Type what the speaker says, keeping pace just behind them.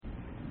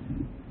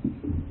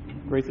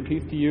Grace and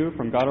peace to you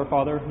from God our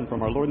Father and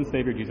from our Lord and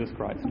Savior Jesus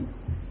Christ.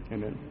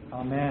 Amen.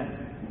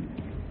 Amen.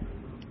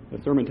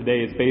 The sermon today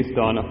is based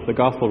on the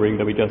gospel reading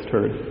that we just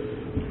heard.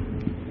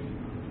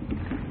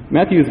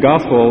 Matthew's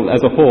gospel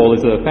as a whole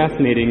is a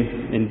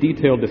fascinating and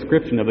detailed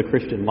description of the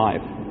Christian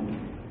life,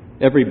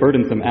 every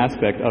burdensome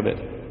aspect of it.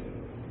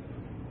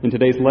 In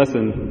today's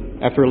lesson,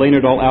 after laying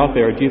it all out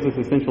there, Jesus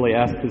essentially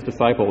asked his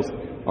disciples,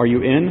 "Are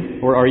you in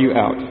or are you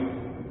out?"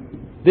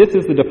 This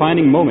is the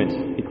defining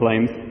moment, he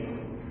claims.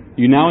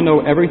 You now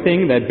know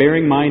everything that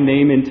bearing my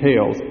name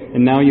entails,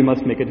 and now you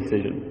must make a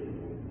decision.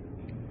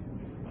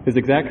 His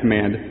exact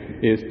command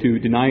is to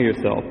deny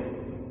yourself,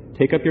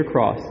 take up your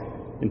cross,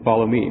 and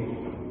follow me.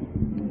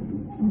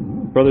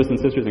 Brothers and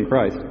sisters in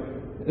Christ,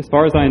 as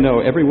far as I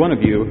know, every one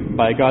of you,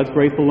 by God's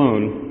grace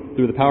alone,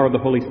 through the power of the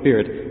Holy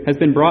Spirit, has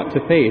been brought to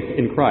faith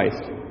in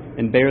Christ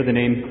and bear the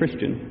name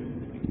Christian.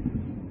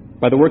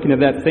 By the working of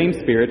that same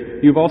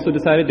Spirit, you've also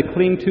decided to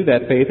cling to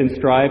that faith and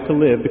strive to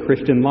live the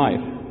Christian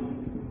life.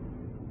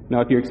 Now,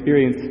 if your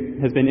experience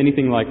has been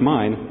anything like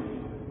mine,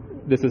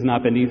 this has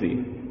not been easy.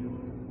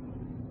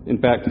 In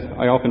fact,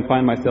 I often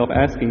find myself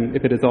asking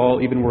if it is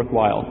all even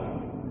worthwhile.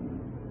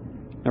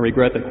 I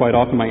regret that quite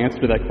often my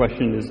answer to that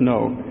question is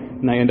no,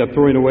 and I end up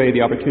throwing away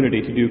the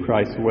opportunity to do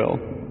Christ's will.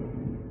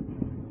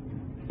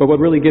 But what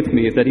really gets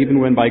me is that even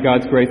when by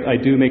God's grace I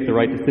do make the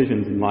right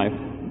decisions in life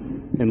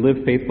and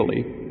live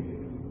faithfully,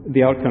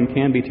 the outcome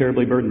can be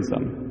terribly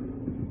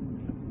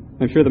burdensome.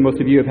 I'm sure that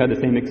most of you have had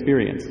the same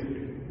experience.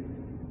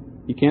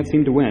 You can't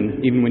seem to win,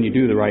 even when you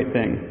do the right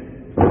thing.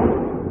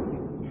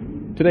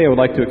 Today I would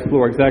like to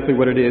explore exactly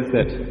what it is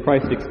that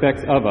Christ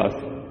expects of us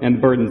and the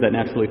burdens that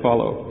naturally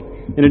follow.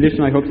 In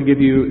addition, I hope to give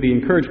you the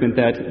encouragement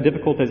that,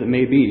 difficult as it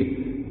may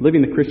be,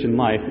 living the Christian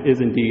life is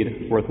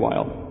indeed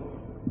worthwhile.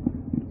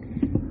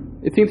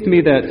 It seems to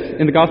me that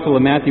in the Gospel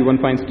of Matthew one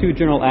finds two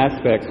general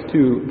aspects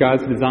to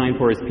God's design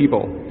for his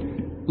people: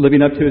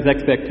 living up to his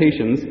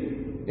expectations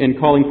and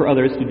calling for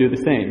others to do the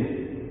same.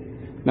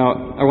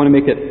 Now, I want to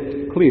make it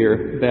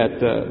clear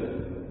that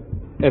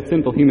as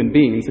sinful human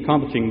beings,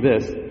 accomplishing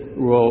this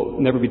will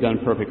never be done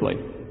perfectly.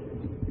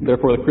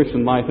 Therefore, the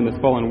Christian life in this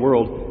fallen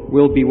world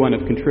will be one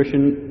of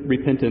contrition,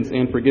 repentance,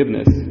 and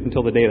forgiveness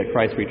until the day that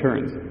Christ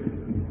returns.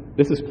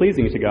 This is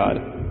pleasing to God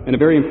and a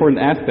very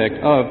important aspect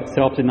of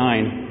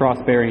self-denying,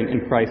 cross-bearing,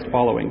 and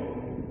Christ-following.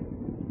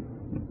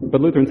 But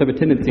Lutherans have a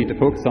tendency to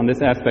focus on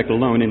this aspect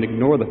alone and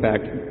ignore the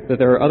fact that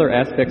there are other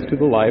aspects to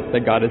the life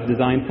that God has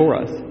designed for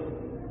us.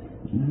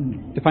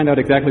 To find out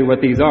exactly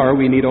what these are,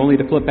 we need only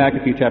to flip back a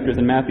few chapters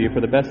in Matthew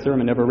for the best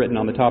sermon ever written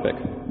on the topic,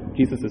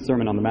 Jesus'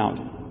 Sermon on the Mount.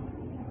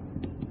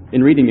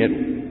 In reading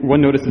it,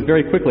 one notices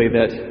very quickly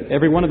that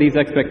every one of these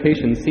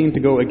expectations seem to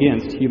go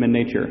against human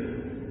nature.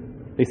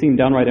 They seem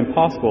downright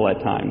impossible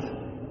at times,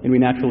 and we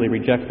naturally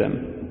reject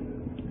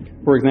them.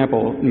 For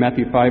example, in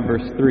Matthew 5,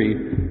 verse 3,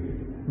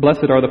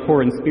 "Blessed are the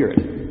poor in spirit."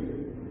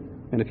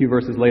 And a few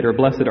verses later,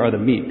 "Blessed are the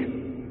meek."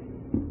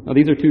 Now,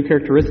 these are two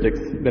characteristics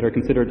that are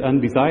considered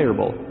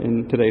undesirable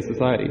in today's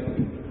society,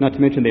 not to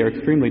mention they are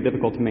extremely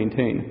difficult to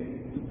maintain.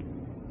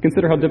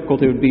 Consider how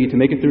difficult it would be to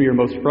make it through your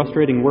most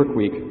frustrating work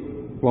week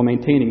while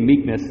maintaining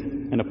meekness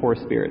and a poor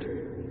spirit.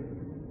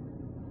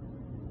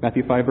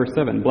 Matthew 5, verse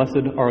 7,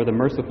 "Blessed are the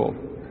merciful."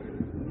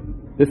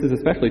 This is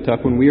especially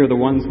tough when we are the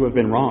ones who have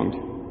been wronged.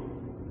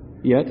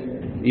 Yet,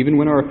 even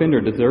when our offender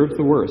deserves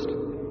the worst,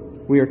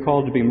 we are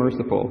called to be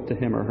merciful to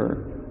him or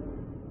her.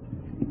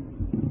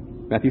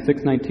 Matthew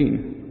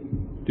 6:19,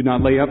 "Do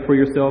not lay up for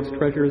yourselves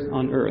treasures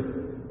on earth."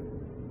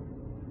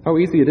 How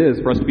easy it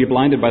is for us to be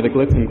blinded by the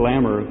glitz and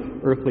glamour of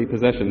earthly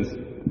possessions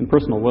and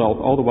personal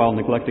wealth, all the while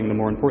neglecting the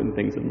more important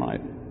things in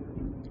life.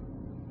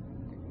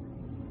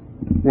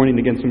 Warning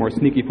against a more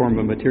sneaky form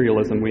of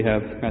materialism, we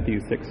have Matthew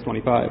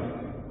 6:25.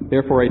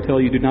 "Therefore I tell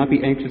you, do not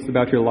be anxious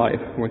about your life,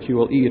 what you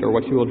will eat or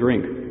what you will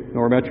drink,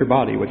 nor about your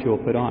body, what you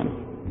will put on."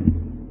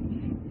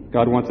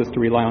 God wants us to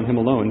rely on him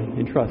alone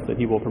and trust that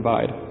he will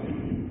provide.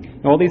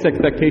 Now, all these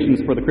expectations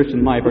for the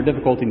Christian life are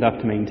difficult enough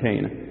to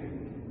maintain,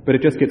 but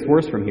it just gets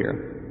worse from here.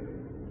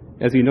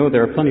 As you know,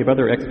 there are plenty of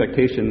other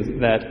expectations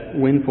that,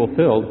 when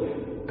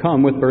fulfilled,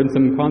 come with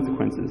burdensome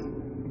consequences.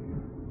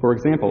 For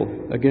example,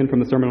 again from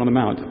the Sermon on the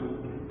Mount,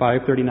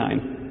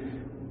 5:39,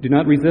 "Do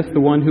not resist the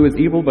one who is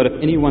evil, but if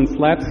anyone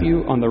slaps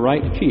you on the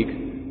right cheek,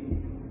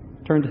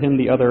 turn to him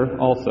the other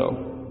also."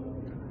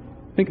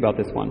 Think about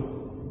this one.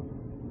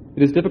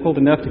 It is difficult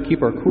enough to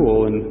keep our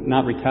cool and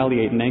not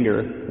retaliate in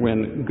anger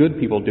when good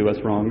people do us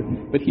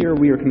wrong, but here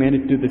we are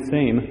commanded to do the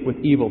same with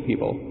evil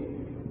people.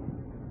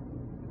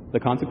 The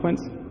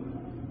consequence?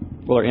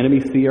 Will our enemy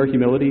see our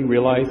humility,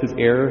 realize his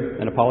error,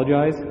 and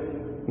apologize?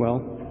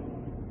 Well,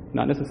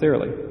 not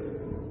necessarily.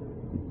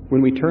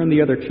 When we turn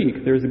the other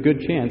cheek, there is a good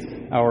chance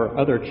our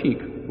other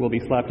cheek will be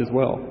slapped as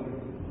well.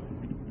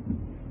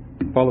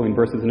 The following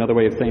verse is another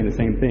way of saying the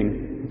same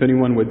thing. "If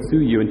anyone would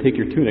sue you and take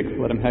your tunic,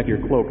 let him have your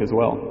cloak as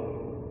well."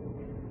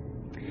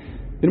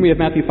 Then we have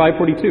Matthew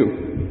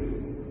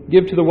 5:42.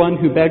 "Give to the one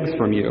who begs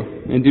from you,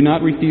 and do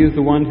not refuse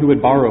the one who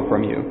would borrow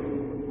from you."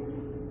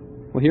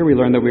 Well, here we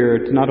learn that we are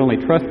to not only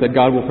trust that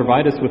God will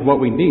provide us with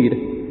what we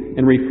need,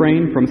 and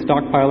refrain from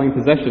stockpiling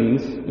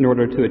possessions in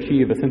order to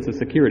achieve a sense of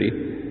security,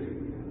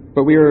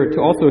 but we are to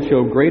also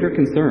show greater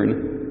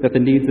concern that the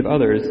needs of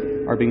others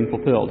are being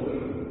fulfilled.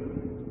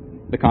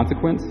 The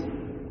consequence?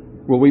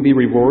 Will we be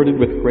rewarded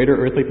with greater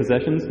earthly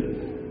possessions?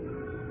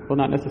 Well,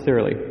 not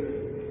necessarily.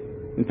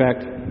 In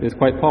fact, it is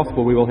quite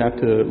possible we will have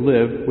to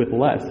live with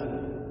less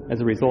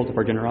as a result of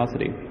our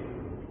generosity.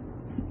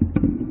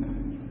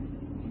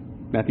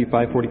 Matthew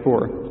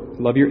 5:44,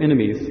 love your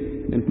enemies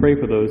and pray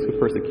for those who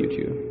persecute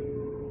you.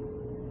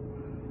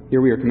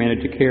 Here we are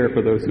commanded to care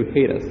for those who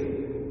hate us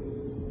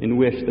and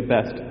wish the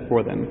best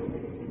for them.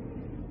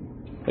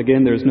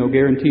 Again, there is no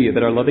guarantee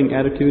that our loving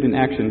attitude and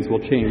actions will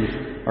change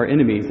our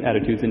enemies'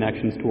 attitudes and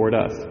actions toward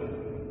us.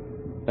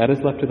 That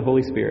is left to the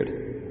Holy Spirit.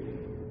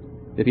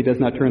 If He does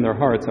not turn their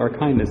hearts, our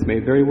kindness may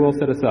very well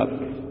set us up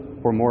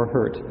for more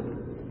hurt.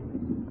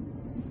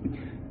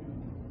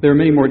 There are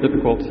many more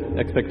difficult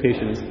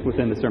expectations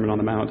within the Sermon on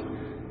the Mount,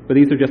 but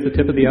these are just the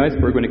tip of the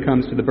iceberg when it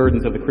comes to the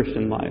burdens of the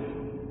Christian life.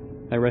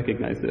 I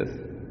recognize this.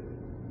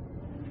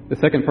 The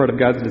second part of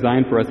God's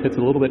design for us hits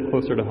a little bit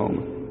closer to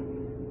home.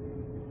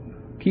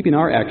 Keeping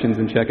our actions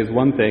in check is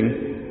one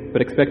thing,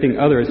 but expecting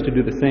others to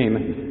do the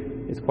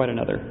same is quite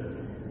another.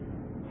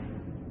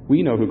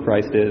 We know who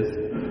Christ is,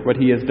 what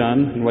He has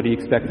done, and what He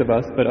expects of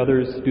us, but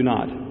others do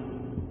not.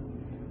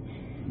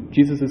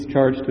 Jesus'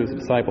 charge to His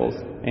disciples,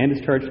 and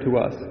His charge to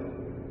us,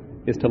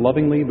 is to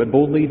lovingly but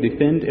boldly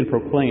defend and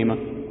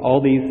proclaim all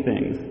these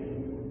things,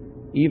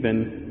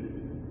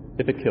 even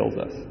if it kills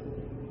us.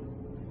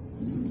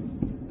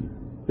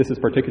 This is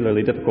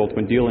particularly difficult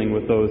when dealing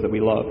with those that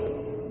we love.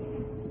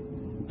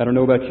 I don't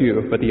know about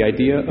you, but the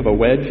idea of a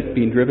wedge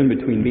being driven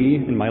between me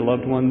and my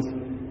loved ones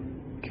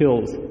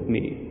kills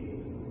me.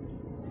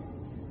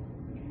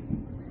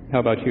 How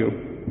about you?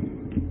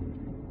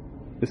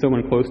 Is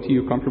someone close to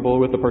you comfortable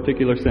with a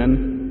particular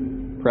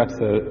sin, perhaps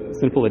a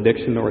sinful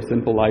addiction or a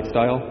sinful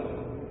lifestyle?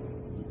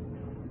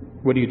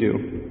 What do?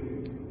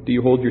 Do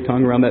you hold your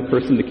tongue around that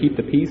person to keep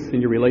the peace in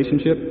your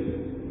relationship?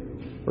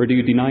 Or do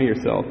you deny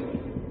yourself,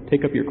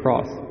 take up your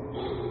cross,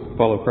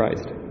 follow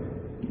Christ?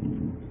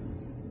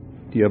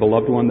 Do you have a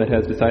loved one that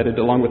has decided,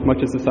 along with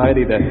much of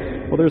society,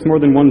 that, well, there's more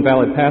than one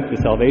valid path to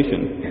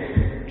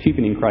salvation,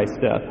 cheapening Christ's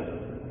death?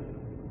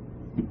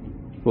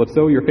 Well, if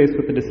so, you're faced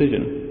with a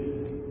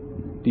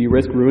decision. Do you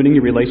risk ruining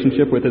your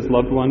relationship with this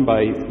loved one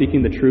by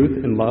speaking the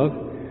truth in love?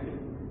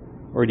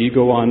 Or do you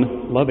go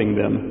on loving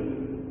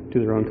them to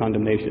their own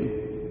condemnation?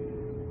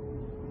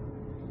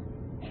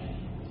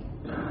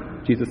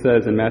 Jesus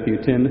says in Matthew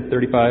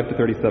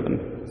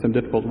 10:35-37, some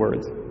difficult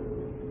words.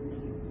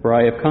 For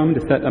I have come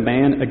to set a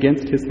man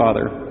against his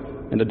father,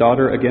 and a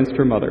daughter against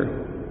her mother,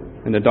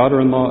 and a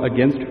daughter-in-law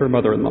against her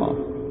mother-in-law.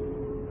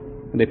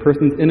 And a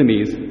person's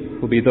enemies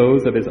will be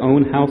those of his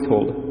own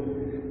household.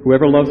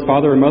 Whoever loves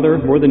father or mother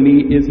more than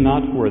me is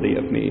not worthy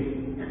of me.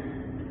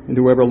 And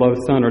whoever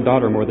loves son or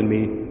daughter more than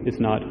me is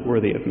not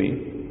worthy of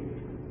me.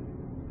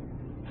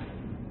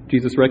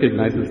 Jesus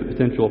recognizes the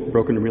potential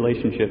broken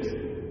relationships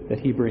that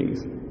He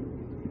brings.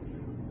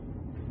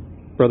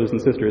 Brothers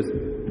and sisters,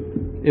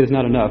 it is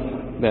not enough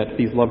that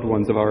these loved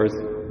ones of ours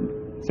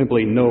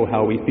simply know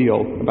how we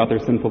feel about their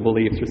sinful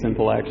beliefs or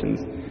sinful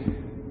actions.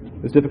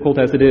 As difficult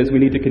as it is, we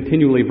need to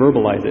continually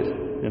verbalize it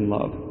in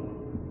love.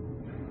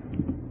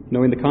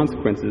 Knowing the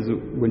consequences,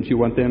 wouldn't you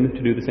want them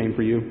to do the same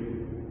for you?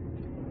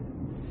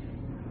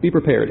 Be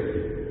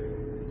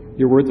prepared.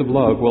 Your words of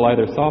love will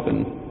either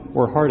soften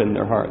or harden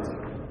their hearts.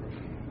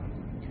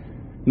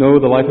 No,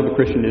 the life of a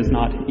Christian is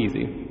not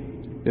easy.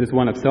 It is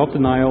one of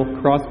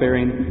self-denial,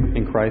 cross-bearing,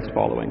 and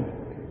Christ-following.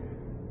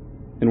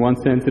 In one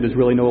sense, it is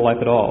really no life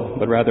at all,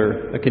 but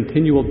rather a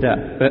continual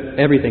death,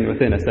 everything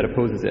within us that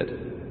opposes it.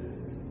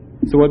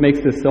 So what makes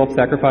this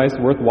self-sacrifice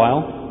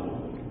worthwhile?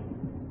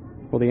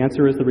 Well, the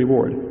answer is the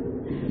reward.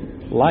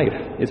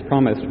 Life is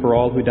promised for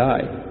all who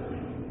die.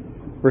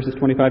 Verses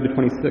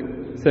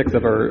 25-26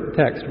 of our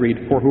text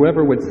read, For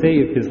whoever would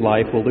save his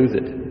life will lose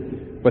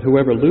it, but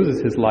whoever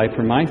loses his life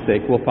for my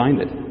sake will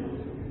find it.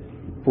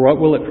 For what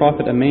will it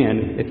profit a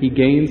man if he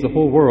gains the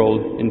whole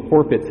world and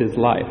forfeits his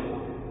life?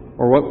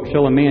 Or what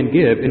shall a man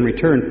give in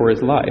return for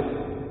his life?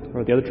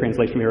 Or the other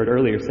translation we heard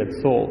earlier said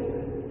soul.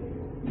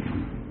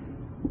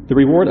 The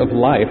reward of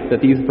life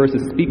that these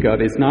verses speak of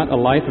is not a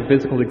life of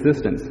physical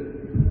existence.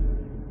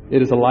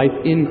 It is a life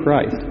in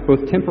Christ,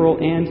 both temporal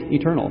and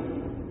eternal.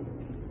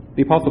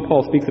 The Apostle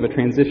Paul speaks of a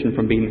transition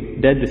from being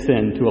dead to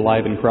sin to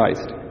alive in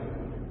Christ.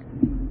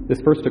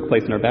 This first took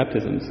place in our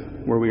baptisms,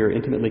 where we are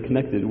intimately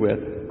connected with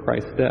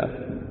Christ's death.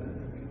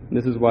 And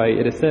this is why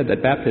it is said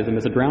that baptism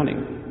is a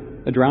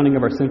drowning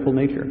of our sinful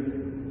nature.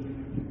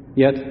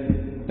 Yet,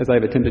 as I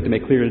have attempted to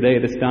make clear today,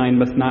 this dying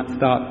must not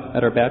stop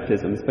at our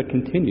baptisms, but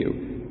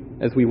continue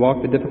as we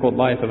walk the difficult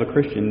life of a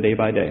Christian day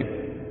by day.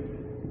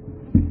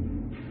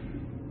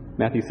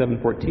 Matthew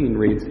 7:14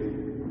 reads,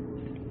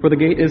 For the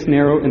gate is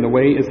narrow and the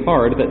way is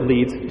hard that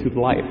leads to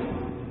life.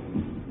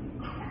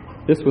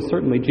 This was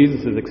certainly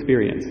Jesus'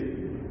 experience.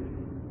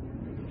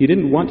 He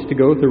didn't want to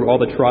go through all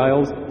the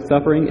trials,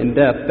 suffering, and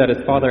death that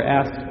his Father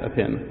asked of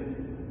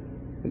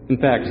him. In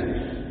fact,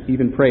 he He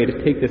even prayed,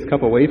 "Take this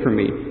cup away from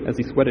me," as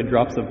he sweated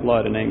drops of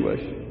blood in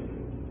anguish.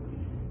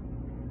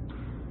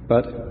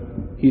 But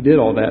he did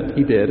all that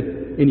he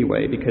did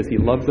anyway because he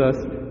loves us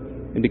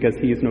and because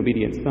he is an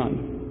obedient son.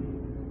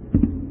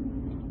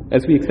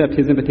 As we accept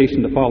his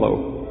invitation to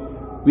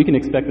follow, we can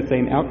expect the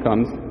same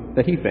outcomes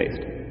that he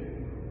faced.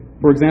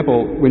 For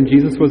example, when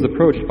Jesus was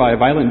approached by a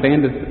violent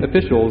band of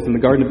officials in the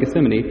Garden of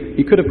Gethsemane,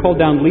 he could have called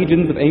down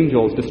legions of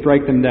angels to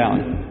strike them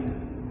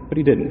down, but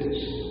he didn't.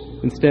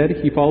 Instead,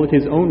 he followed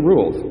his own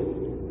rules,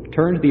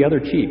 turned the other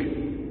cheek,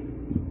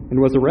 and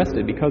was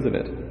arrested because of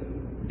it.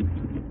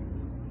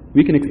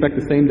 We can expect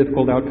the same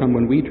difficult outcome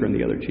when we turn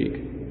the other cheek.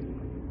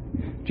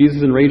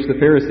 Jesus enraged the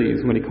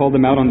Pharisees when he called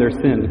them out on their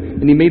sin,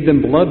 and he made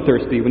them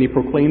bloodthirsty when he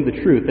proclaimed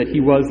the truth that he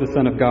was the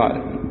Son of God.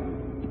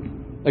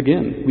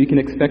 Again, we can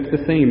expect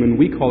the same when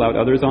we call out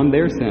others on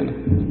their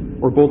sin,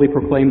 or boldly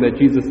proclaim that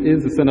Jesus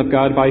is the Son of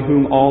God by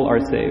whom all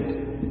are saved.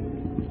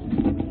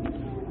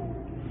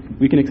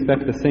 We can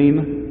expect the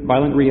same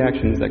violent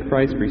reactions that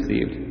Christ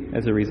received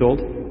as a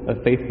result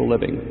of faithful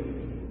living.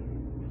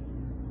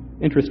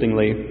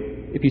 Interestingly,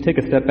 if you take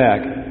a step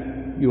back,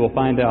 you will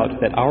find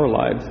out that our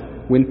lives,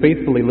 when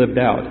faithfully lived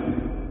out,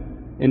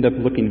 end up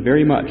looking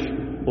very much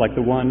like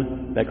the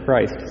one that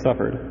Christ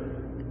suffered.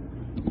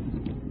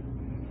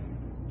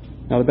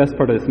 Now, the best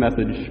part of this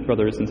message,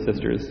 brothers and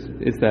sisters,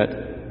 is that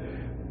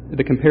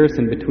the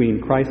comparison between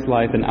Christ's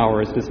life and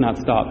ours does not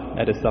stop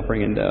at his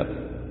suffering and death.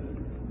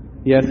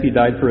 Yes, he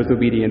died for his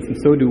obedience, and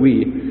so do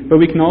we, but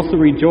we can also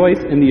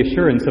rejoice in the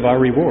assurance of our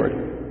reward.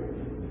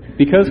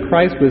 Because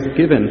Christ was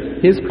given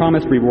his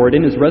promised reward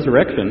in his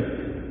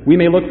resurrection, we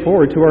may look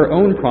forward to our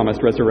own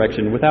promised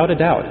resurrection without a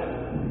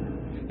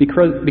doubt.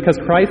 Because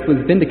Christ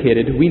was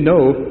vindicated, we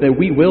know that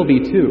we will be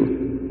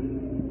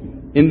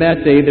too. In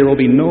that day there will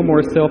be no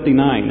more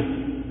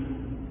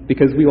self-denying,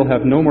 because we will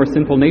have no more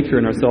sinful nature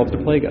in ourselves to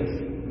plague us.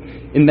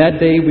 In that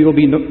day there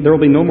will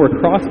be no more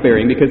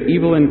cross-bearing, because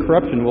evil and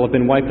corruption will have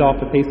been wiped off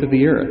the face of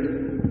the earth.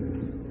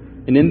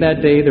 And in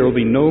that day there will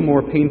be no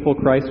more painful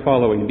Christ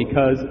following,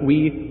 because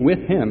we, with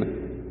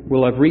him,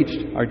 will have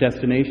reached our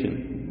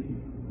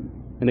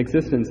destination, an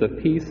existence of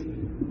peace,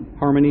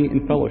 harmony,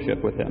 and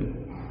fellowship with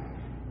him.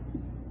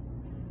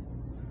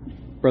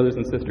 Brothers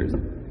and sisters,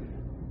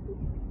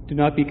 do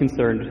not be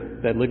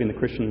concerned that living the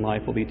Christian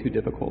life will be too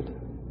difficult.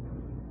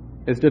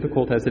 As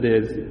difficult as it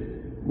is,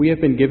 we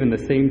have been given the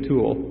same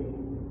tool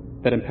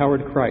that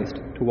empowered Christ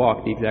to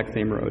walk the exact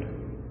same road.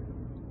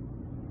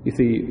 You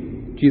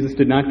see, Jesus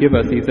did not give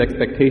us these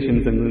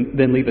expectations and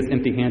then leave us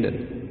empty-handed.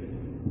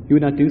 He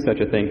would not do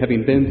such a thing,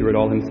 having been through it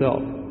all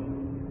himself.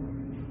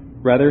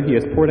 Rather, he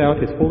has poured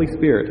out his Holy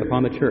Spirit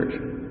upon the church.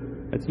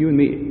 That's you and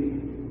me.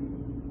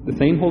 The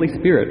same Holy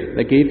Spirit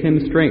that gave him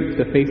strength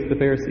to face the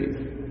Pharisees.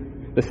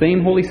 The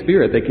same Holy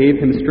Spirit that gave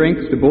him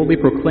strength to boldly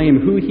proclaim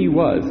who he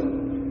was.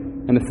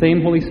 And the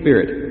same Holy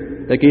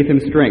Spirit that gave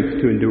him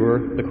strength to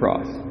endure the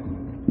cross.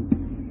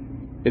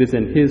 It is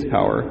in his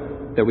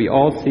power that we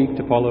all seek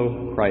to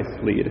follow Christ's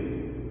lead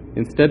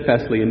and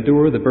steadfastly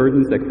endure the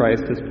burdens that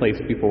Christ has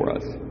placed before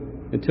us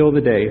until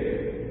the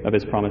day of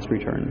his promised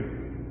return.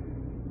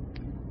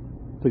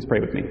 Please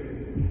pray with me.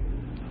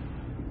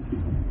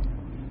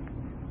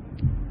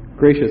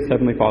 Gracious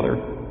Heavenly Father,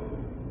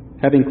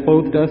 having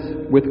clothed us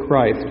with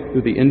Christ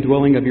through the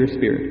indwelling of your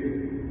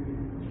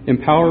Spirit,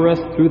 empower us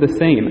through the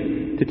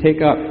same to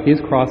take up his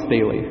cross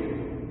daily,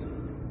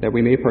 that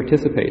we may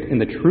participate in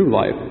the true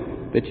life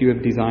that you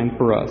have designed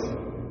for us,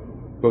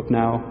 both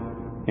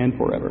now and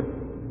forever.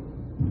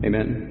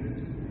 Amen.